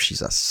brave,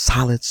 she's a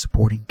solid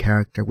supporting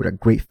character with a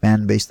great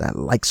fan base that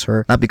likes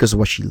her, not because of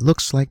what she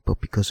looks like,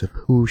 but because of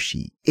who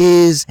she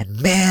is.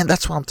 And man,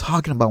 that's what I'm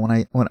talking about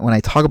when I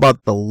talk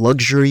about the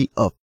luxury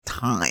of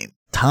time.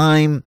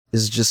 Time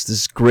is just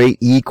this great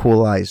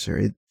equalizer.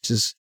 It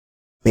just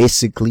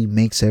basically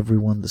makes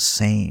everyone the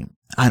same.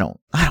 I don't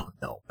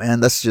know, man.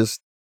 That's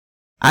just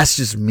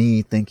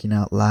me thinking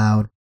out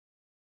loud.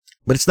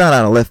 But it's not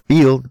out of left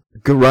field. A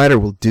good writer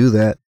will do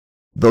that.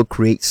 They'll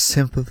create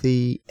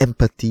sympathy,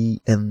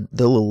 empathy, and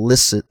they'll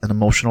elicit an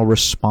emotional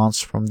response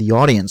from the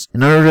audience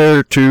in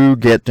order to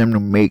get them to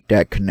make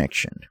that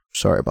connection.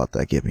 Sorry about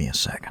that. Give me a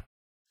second.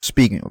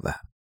 Speaking of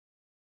that,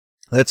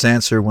 let's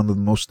answer one of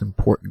the most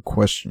important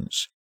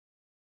questions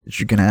that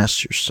you can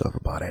ask yourself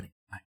about anything.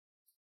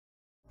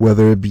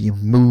 Whether it be a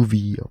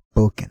movie, a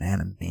book, an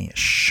anime, a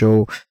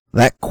show,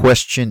 that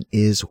question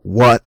is,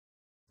 what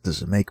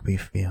does it make me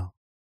feel?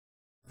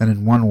 And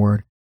in one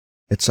word,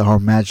 it's our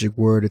magic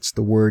word. It's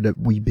the word that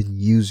we've been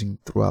using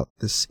throughout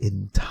this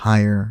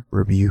entire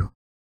review.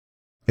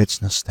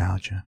 It's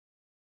nostalgia.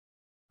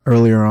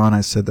 Earlier on,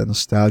 I said that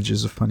nostalgia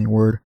is a funny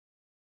word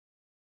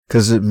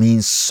because it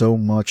means so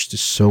much to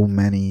so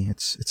many.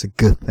 It's a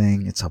good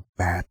thing. It's a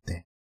bad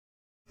thing.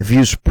 If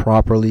used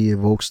properly, it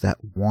evokes that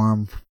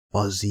warm,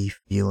 fuzzy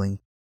feeling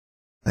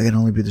that can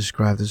only be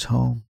described as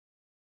home.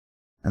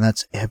 And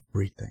that's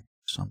everything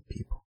for some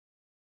people.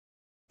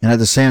 And at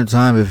the same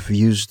time, if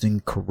used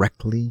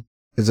incorrectly,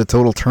 it's a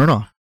total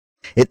turnoff.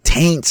 It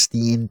taints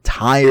the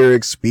entire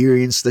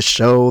experience, the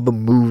show, the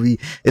movie.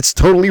 It's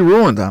totally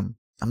ruined. I'm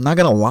not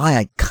gonna lie,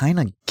 I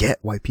kinda get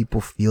why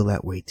people feel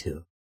that way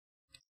too.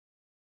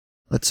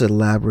 Let's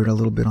elaborate a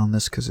little bit on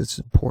this because it's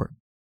important.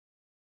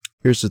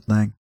 Here's the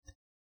thing.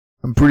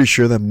 I'm pretty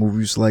sure that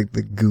movies like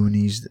The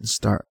Goonies didn't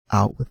start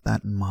out with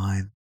that in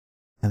mind.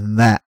 And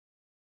that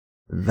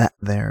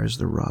there is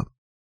the rub.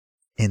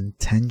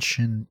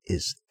 Intention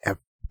is everything.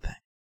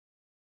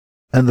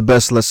 And the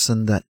best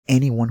lesson that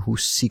anyone who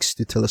seeks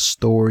to tell a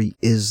story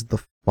is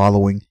the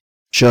following.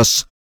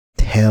 Just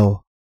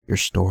tell your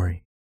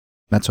story.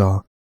 That's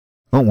all.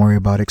 Don't worry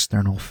about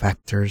external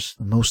factors.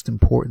 The most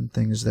important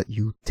thing is that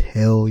you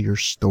tell your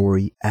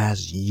story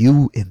as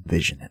you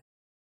envision it.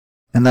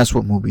 And that's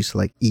what movies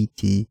like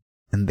E.T.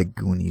 and The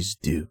Goonies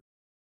do.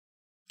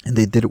 And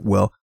they did it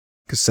well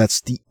because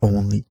that's the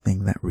only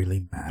thing that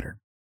really mattered.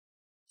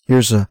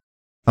 Here's a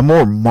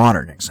more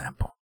modern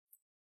example.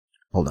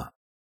 Hold on.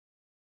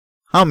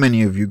 How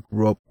many of you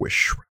grew up with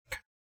Shrek?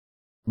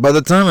 By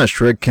the time that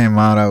Shrek came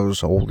out, I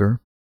was older,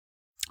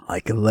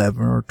 like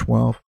 11 or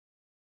 12.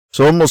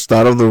 So almost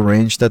out of the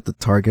range that the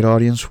target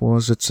audience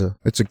was. It's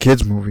a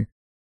kids movie.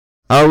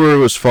 However, it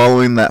was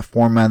following that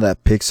format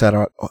that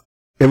Pixar.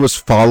 It was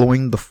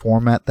following the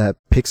format that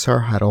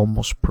Pixar had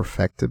almost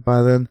perfected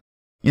by then.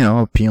 You know,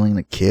 appealing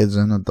to kids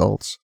and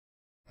adults.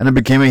 And it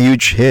became a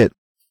huge hit.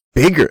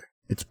 Bigger.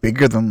 It's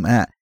bigger than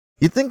that.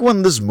 You think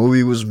when this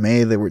movie was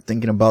made, they were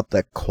thinking about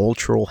that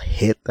cultural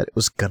hit that it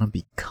was gonna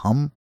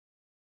become?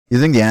 You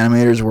think the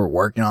animators were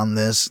working on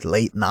this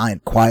late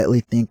night,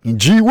 quietly thinking,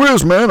 gee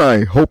whiz, man,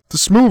 I hope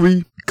this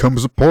movie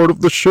becomes a part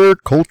of the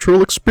shared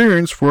cultural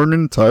experience for an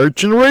entire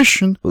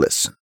generation?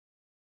 Listen,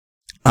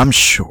 I'm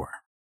sure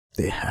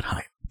they had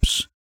high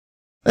hopes.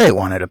 They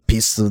wanted a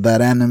piece of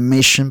that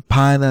animation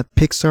pie that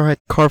Pixar had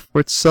carved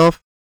for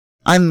itself.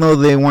 I know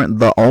they weren't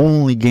the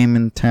only game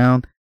in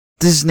town.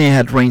 Disney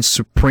had reigned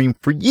supreme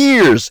for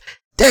years,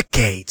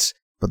 decades,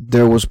 but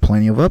there was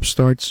plenty of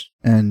upstarts,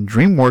 and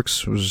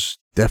DreamWorks was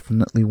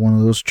definitely one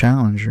of those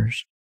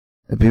challengers.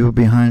 The people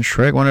behind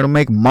Shrek wanted to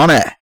make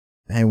money.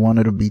 They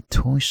wanted to be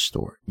Toy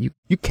Story. You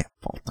can't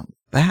fault them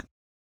for that.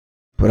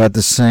 But at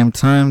the same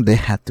time, they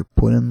had to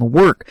put in the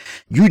work.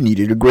 You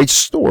needed a great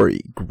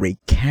story, great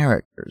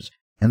characters,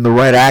 and the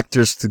right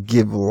actors to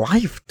give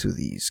life to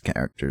these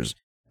characters.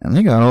 And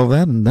they got all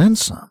that and then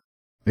some.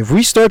 If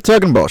we start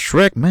talking about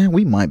Shrek, man,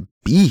 we might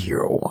be here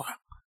a while.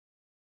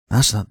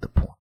 That's not the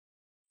point.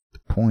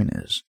 The point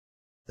is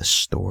the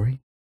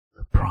story,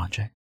 the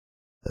project,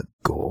 the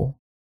goal.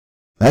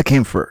 That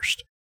came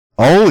first.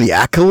 All the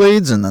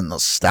accolades and the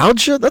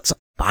nostalgia, that's a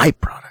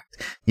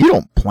byproduct. You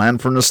don't plan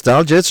for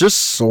nostalgia, it just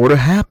sort of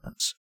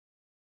happens.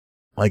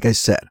 Like I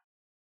said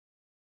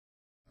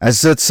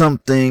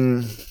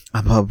something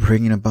about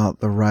bringing about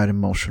the right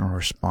emotional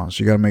response.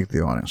 You gotta make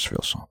the audience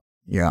feel something.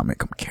 You gotta make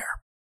them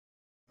care.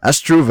 That's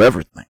true of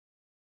everything.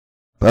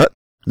 But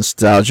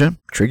nostalgia,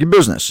 tricky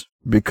business.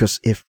 Because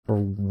if for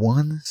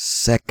 1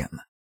 second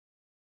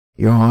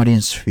your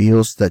audience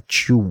feels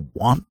that you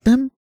want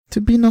them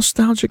to be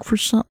nostalgic for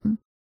something,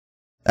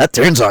 that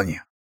turns on you.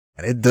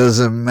 And it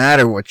doesn't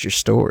matter what your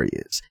story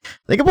is.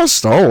 Think about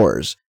Star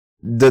Wars.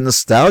 The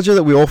nostalgia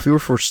that we all feel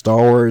for Star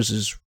Wars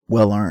is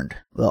well earned.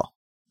 Well,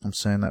 I'm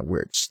saying that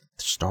weird.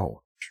 Star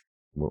Wars.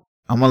 Well,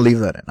 I'm gonna leave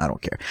that in. I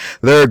don't care.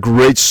 There are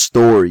great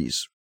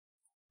stories.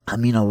 I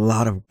mean, a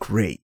lot of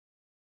great.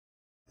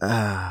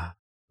 There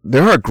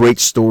are great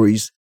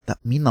stories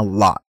that mean a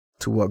lot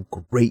to a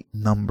great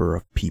number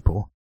of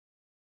people.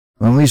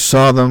 When we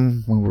saw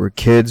them when we were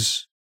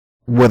kids,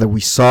 whether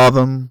we saw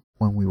them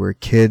when we were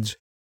kids,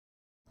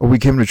 or we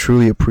came to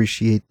truly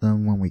appreciate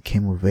them when we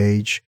came of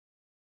age,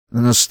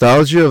 the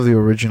nostalgia of the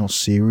original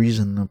series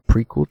and the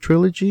prequel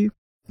trilogy,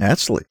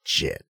 that's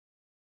legit.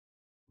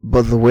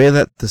 But the way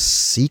that the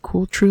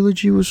sequel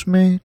trilogy was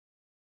made,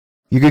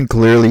 you can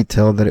clearly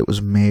tell that it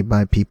was made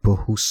by people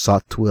who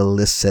sought to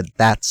elicit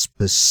that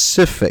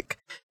specific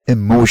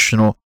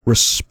emotional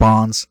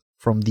response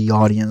from the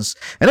audience.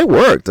 And it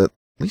worked, at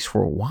least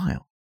for a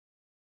while.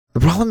 The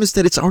problem is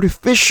that it's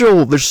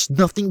artificial. There's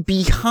nothing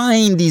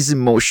behind these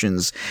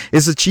emotions.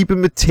 It's a cheap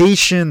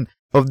imitation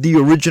of the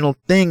original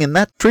thing, and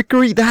that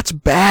trickery, that's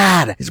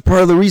bad. It's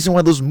part of the reason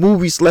why those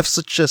movies left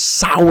such a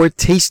sour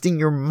taste in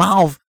your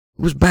mouth.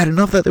 It was bad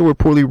enough that they were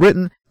poorly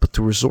written, but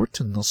to resort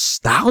to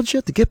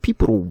nostalgia to get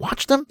people to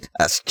watch them,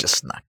 that's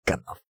just not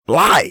gonna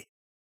fly.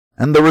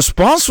 And the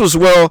response was,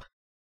 well,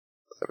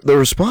 the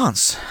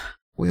response.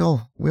 We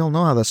all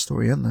know how that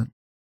story ended.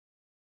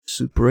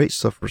 Super 8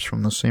 suffers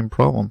from the same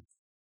problem.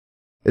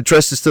 It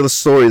tries to tell a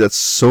story that's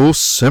so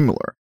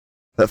similar,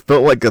 that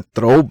felt like a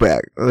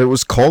throwback. It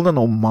was called an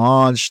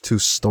homage to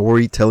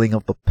storytelling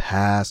of the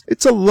past.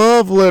 It's a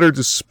love letter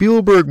to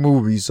Spielberg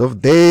movies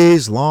of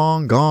days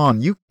long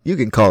gone. You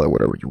can call it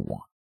whatever you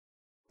want.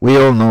 We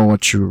all know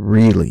what you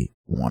really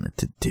wanted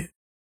to do.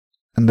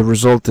 And the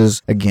result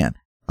is, again,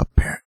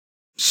 apparent.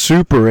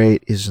 Super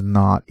 8 is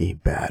not a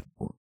bad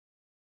movie.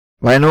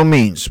 By no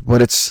means,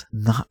 but it's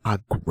not a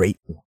great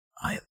one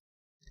either.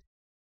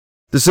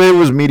 To say it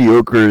was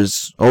mediocre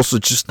is also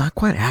just not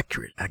quite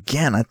accurate.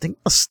 Again, I think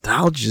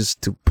nostalgia is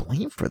to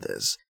blame for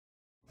this.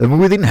 The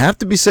movie didn't have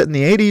to be set in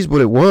the 80s,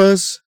 but it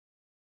was.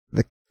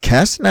 The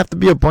cast didn't have to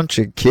be a bunch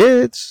of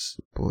kids,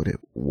 but it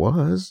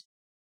was.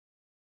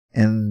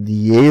 And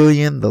the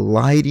alien, the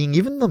lighting,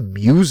 even the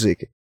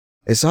music,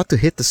 it's ought to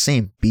hit the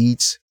same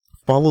beats,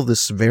 follow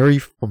this very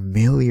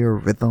familiar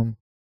rhythm.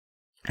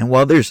 And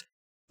while there's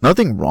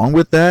nothing wrong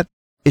with that,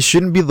 it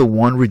shouldn't be the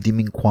one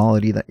redeeming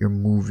quality that your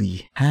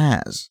movie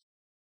has.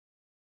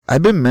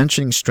 I've been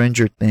mentioning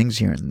Stranger Things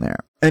here and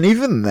there, and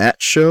even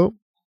that show,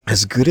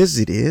 as good as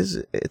it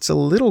is, it's a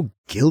little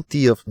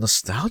guilty of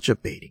nostalgia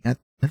baiting.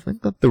 I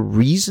think that the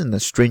reason that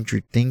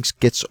Stranger Things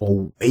gets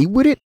away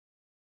with it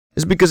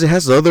is because it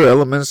has other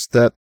elements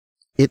that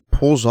it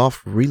pulls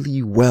off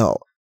really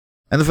well.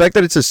 And the fact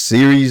that it's a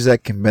series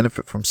that can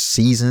benefit from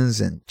seasons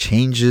and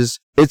changes,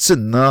 it's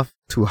enough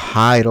to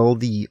hide all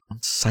the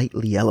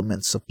unsightly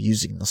elements of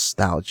using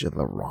nostalgia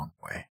the wrong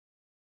way.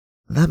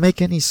 Does that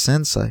make any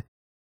sense?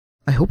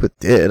 I hope it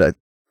did. I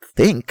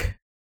think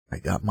I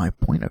got my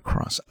point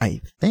across.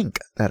 I think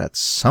that at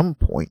some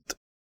point,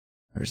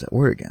 there's that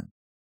word again,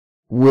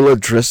 we'll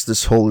address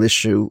this whole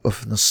issue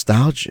of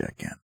nostalgia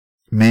again.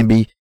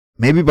 Maybe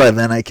by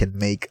then I can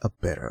make a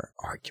better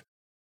argument.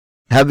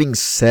 Having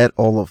said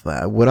all of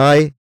that, would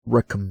I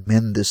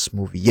recommend this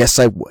movie? Yes,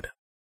 I would.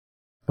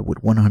 I would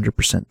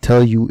 100%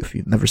 tell you, if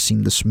you've never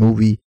seen this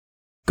movie,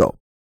 go.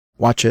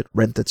 Watch it,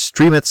 rent it,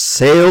 stream it,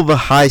 sail the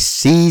high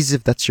seas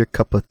if that's your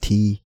cup of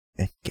tea,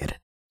 and get it.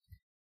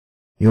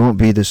 You won't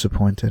be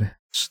disappointed.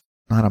 It's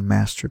not a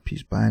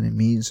masterpiece by any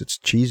means. It's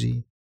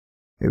cheesy.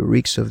 It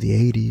reeks of the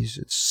 80s.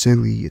 It's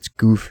silly, it's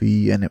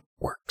goofy, and it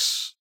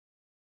works.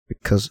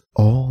 Because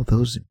all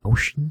those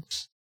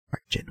emotions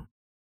are genuine.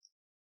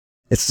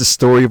 It's the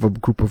story of a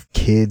group of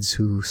kids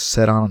who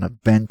set on an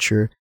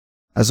adventure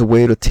as a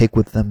way to take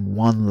with them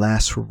one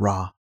last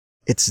hurrah.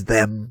 It's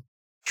them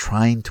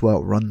trying to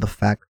outrun the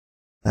fact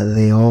that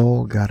they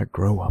all gotta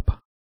grow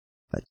up.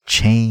 That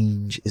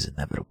change is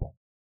inevitable.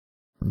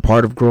 And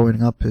part of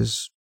growing up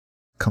is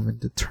coming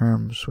to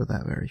terms with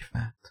that very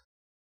fact.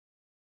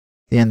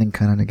 The ending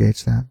kind of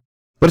negates that.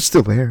 But it's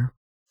still there.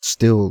 It's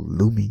still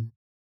looming.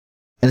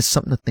 And it's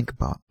something to think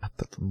about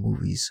after the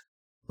movie's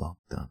long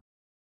done.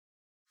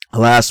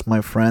 Alas,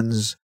 my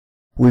friends,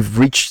 we've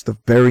reached the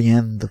very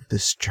end of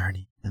this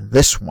journey. And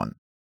this one,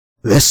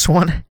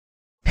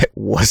 it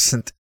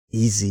wasn't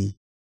easy.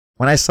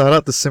 When I sought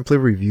out to simply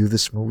review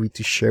this movie,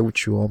 to share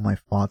with you all my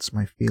thoughts,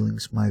 my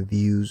feelings, my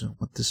views, and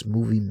what this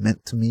movie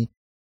meant to me,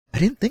 I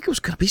didn't think it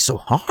was going to be so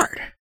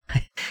hard.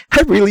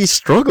 I really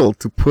struggled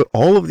to put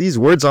all of these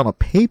words on a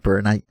paper,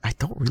 and I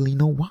don't really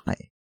know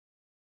why.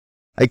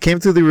 I came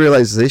to the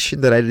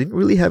realization that I didn't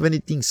really have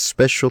anything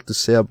special to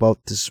say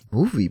about this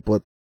movie,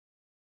 but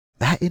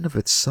that in of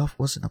itself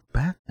wasn't a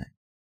bad thing.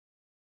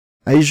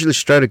 I usually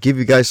try to give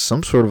you guys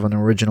some sort of an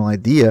original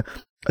idea,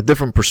 a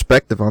different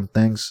perspective on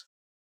things.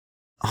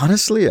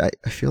 Honestly, I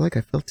feel like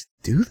I failed to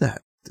do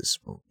that with this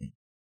movie.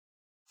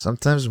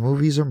 Sometimes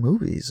movies are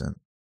movies, and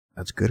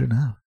that's good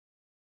enough.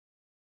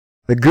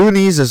 The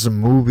Goonies as a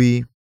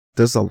movie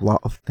does a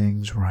lot of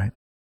things right,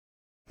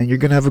 and you're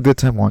gonna have a good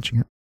time watching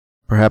it.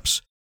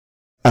 Perhaps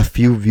after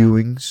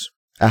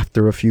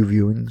a few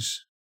viewings,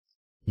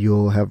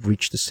 you'll have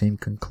reached the same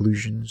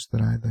conclusions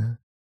that I did.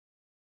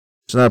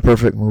 It's not a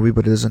perfect movie,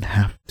 but it doesn't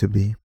have to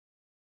be.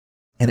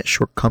 And its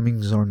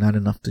shortcomings are not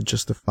enough to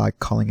justify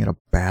calling it a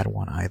bad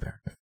one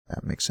either, if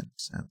that makes any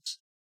sense.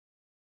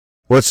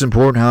 What's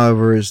important,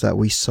 however, is that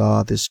we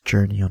saw this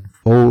journey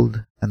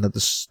unfold and that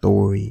the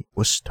story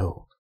was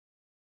told.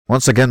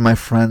 Once again, my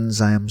friends,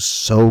 I am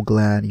so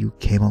glad you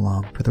came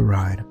along for the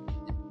ride.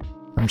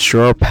 I'm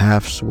sure our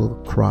paths will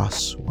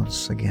cross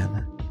once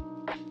again.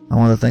 I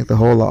want to thank the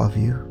whole lot of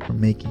you for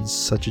making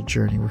such a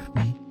journey with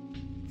me.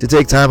 To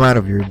take time out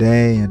of your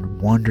day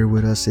and wander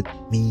with us, it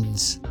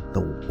means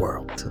the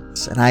world to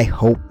us. And I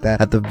hope that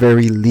at the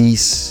very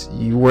least,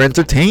 you were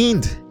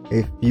entertained.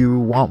 If you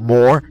want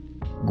more,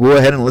 go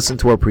ahead and listen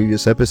to our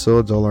previous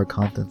episodes. All our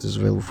content is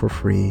available for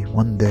free.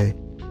 One day,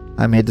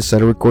 I may decide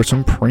to record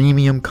some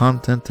premium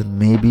content, and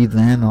maybe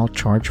then I'll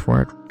charge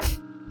for it.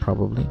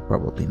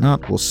 Probably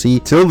not. We'll see.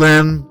 Till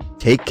then,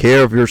 take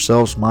care of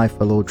yourselves, my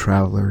fellow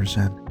travelers,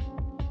 and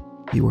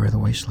beware the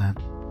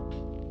wasteland.